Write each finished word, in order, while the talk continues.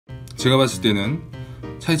제가 봤을 때는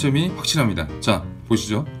차이점이 확실합니다. 자,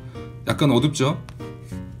 보시죠. 약간 어둡죠?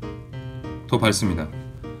 더 밝습니다.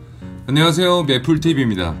 안녕하세요,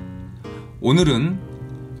 매플TV입니다.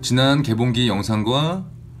 오늘은 지난 개봉기 영상과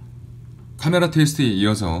카메라 테스트에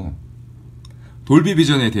이어서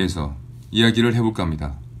돌비비전에 대해서 이야기를 해볼까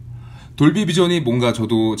합니다. 돌비비전이 뭔가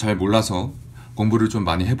저도 잘 몰라서 공부를 좀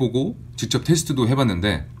많이 해보고 직접 테스트도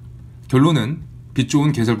해봤는데 결론은 빛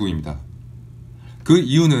좋은 개설구입니다. 그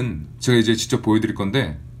이유는 제가 이제 직접 보여드릴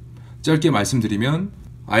건데, 짧게 말씀드리면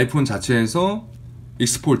아이폰 자체에서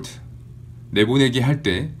익스포트 내보내기 할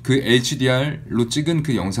때 그 HDR로 찍은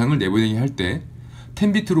그 영상을 내보내기 할 때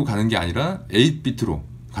 10비트로 가는 게 아니라 8비트로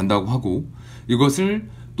간다고 하고, 이것을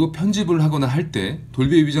또 편집을 하거나 할 때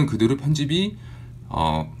돌비비전 그대로 편집이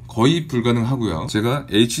거의 불가능하고요. 제가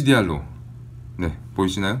HDR로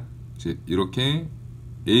보이시나요? 이렇게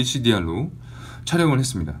HDR로 촬영을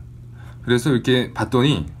했습니다. 그래서 이렇게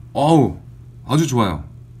봤더니 아주 좋아요.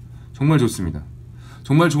 정말 좋습니다.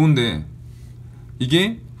 정말 좋은데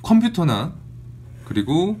이게 컴퓨터나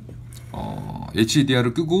그리고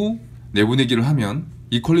HDR을 끄고 내보내기를 하면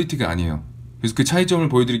이 퀄리티가 아니에요. 그래서 그 차이점을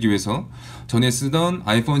보여드리기 위해서 전에 쓰던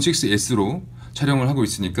아이폰 6S로 촬영을 하고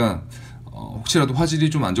있으니까 혹시라도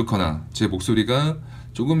화질이 좀 안 좋거나 제 목소리가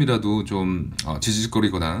조금이라도 좀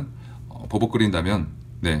지직거리거나 버벅거린다면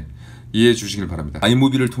이해해 주시길 바랍니다.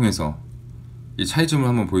 아이무비를 통해서 이 차이점을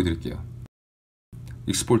한번 보여드릴게요.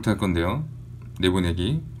 익스포트 할 건데요.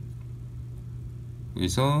 내보내기.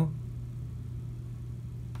 여기서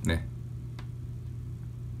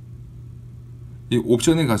이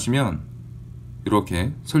옵션에 가시면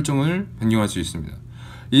이렇게 설정을 변경할 수 있습니다.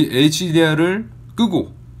 이 HDR을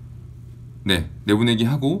끄고 내보내기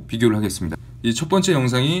하고 비교를 하겠습니다. 이 첫 번째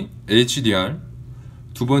영상이 HDR,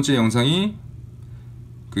 두 번째 영상이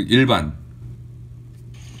그 일반.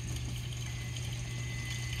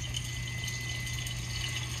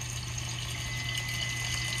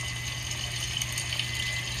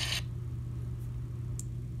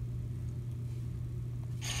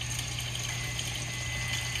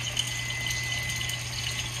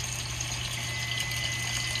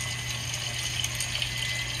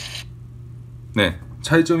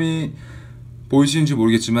 차이점이 보이시는지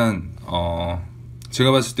모르겠지만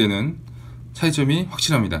제가 봤을 때는 차이점이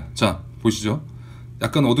확실합니다. 자, 보시죠.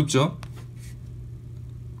 약간 어둡죠?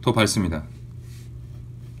 더 밝습니다.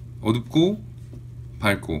 어둡고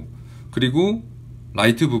밝고, 그리고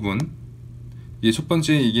라이트 부분, 이게 첫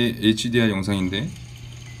번째 이게 HDR 영상인데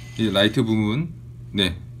이 라이트 부분,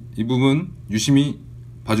 이 부분 유심히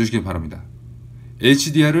봐주시길 바랍니다.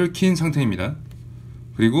 HDR을 킨 상태입니다.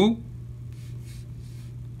 그리고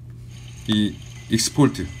이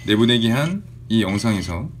익스포트 내보내기 한 이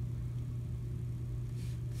영상에서는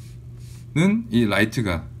이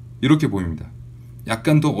라이트가 이렇게 보입니다.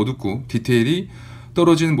 약간 더 어둡고 디테일이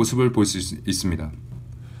떨어지는 모습을 볼 수 있습니다.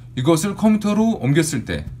 이것을 컴퓨터로 옮겼을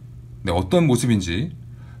때 어떤 모습인지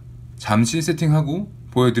잠시 세팅하고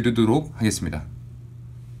보여드리도록 하겠습니다.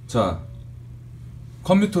 자,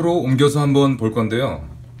 컴퓨터로 옮겨서 한번 볼 건데요.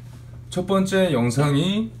 첫 번째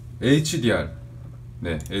영상이 HDR,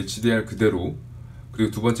 HDR 그대로, 그리고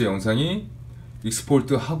두 번째 영상이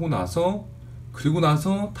익스포트 하고 나서, 그리고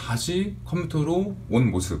나서 다시 컴퓨터로 온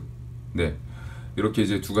모습. 이렇게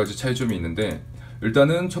이제 두 가지 차이점이 있는데,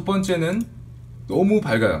 일단은 첫 번째는 너무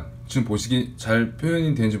밝아요. 지금 보시기 잘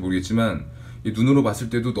표현이 되는지 모르겠지만 이 눈으로 봤을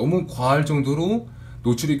때도 너무 과할 정도로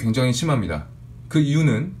노출이 굉장히 심합니다. 그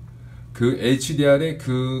이유는 그 HDR의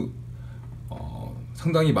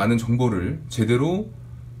상당히 많은 정보를 제대로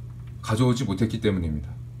가져오지 못했기 때문입니다.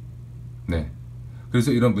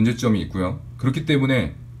 그래서 이런 문제점이 있고요. 그렇기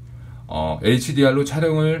때문에 HDR로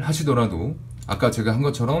촬영을 하시더라도 아까 제가 한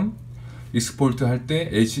것처럼 익스포트 할 때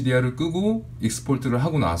HDR을 끄고 익스포트를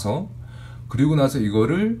하고 나서, 그리고 나서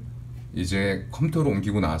이거를 이제 컴퓨터로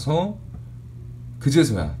옮기고 나서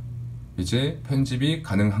그제서야 이제 편집이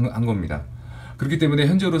가능한 겁니다. 그렇기 때문에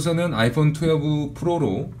현재로서는 아이폰 12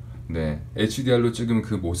 프로로 HDR로 찍은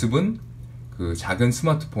그 모습은 그 작은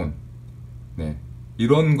스마트폰,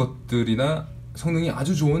 이런 것들이나 성능이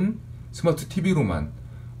아주 좋은 스마트 TV로만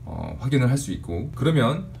확인을 할 수 있고,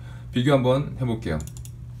 그러면 비교 한번 해볼게요.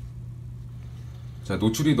 자,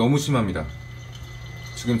 노출이 너무 심합니다.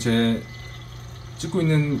 지금 제 찍고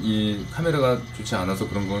있는 이 카메라가 좋지 않아서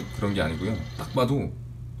그런 게 아니고요. 딱 봐도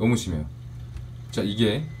너무 심해요. 자,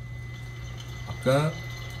 이게 아까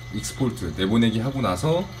익스포트 내보내기 하고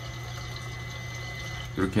나서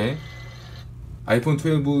이렇게 아이폰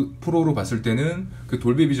 12 프로로 봤을 때는 그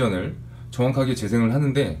돌비비전을 정확하게 재생을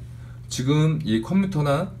하는데, 지금 이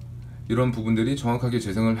컴퓨터나 이런 부분들이 정확하게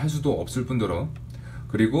재생을 할 수도 없을 뿐더러,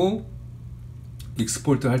 그리고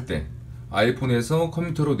익스포트 할 때, 아이폰에서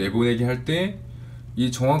컴퓨터로 내보내기 할 때 이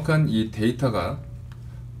정확한 이 데이터가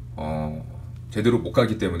제대로 못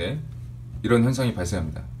가기 때문에 이런 현상이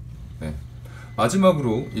발생합니다. 네.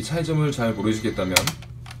 마지막으로 이 차이점을 잘 모르시겠다면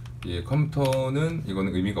이 컴퓨터는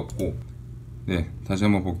이거는 의미가 없고, 네, 다시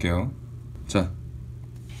한번 볼게요. 자,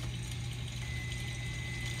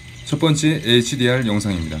 첫 번째 HDR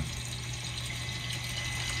영상입니다.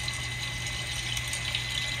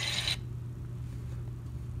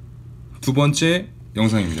 두 번째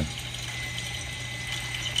영상입니다.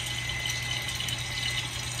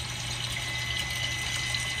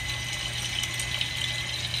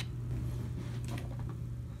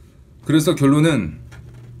 그래서 결론은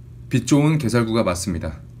빛 좋은 개살구가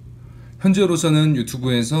맞습니다. 현재로서는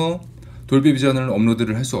유튜브에서 돌비비전을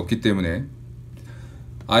업로드를 할 수 없기 때문에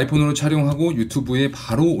아이폰으로 촬영하고 유튜브에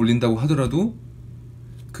바로 올린다고 하더라도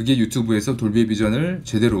그게 유튜브에서 돌비비전을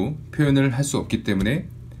제대로 표현을 할 수 없기 때문에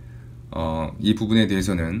이 부분에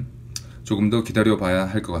대해서는 조금 더 기다려 봐야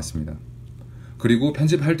할 것 같습니다. 그리고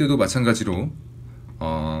편집할 때도 마찬가지로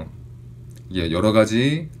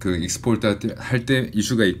여러가지 그 익스포트 할 때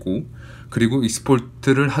이슈가 있고, 그리고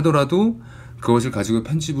익스포트를 하더라도 그것을 가지고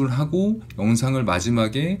편집을 하고 영상을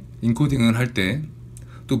마지막에 인코딩을 할 때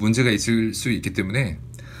또 문제가 있을 수 있기 때문에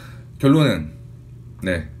결론은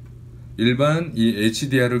일반 이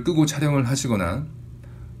HDR을 끄고 촬영을 하시거나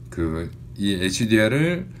이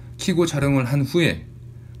HDR을 켜고 촬영을 한 후에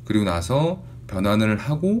그리고 나서 변환을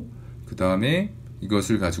하고 그 다음에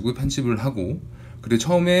이것을 가지고 편집을 하고, 그리고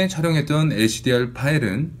처음에 촬영했던 HDR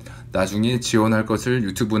파일은 나중에 지원할 것을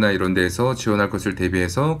유튜브나 이런 데에서 지원할 것을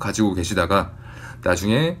대비해서 가지고 계시다가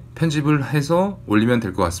나중에 편집을 해서 올리면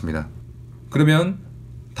될 것 같습니다. 그러면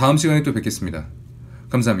다음 시간에 또 뵙겠습니다.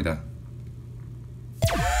 감사합니다.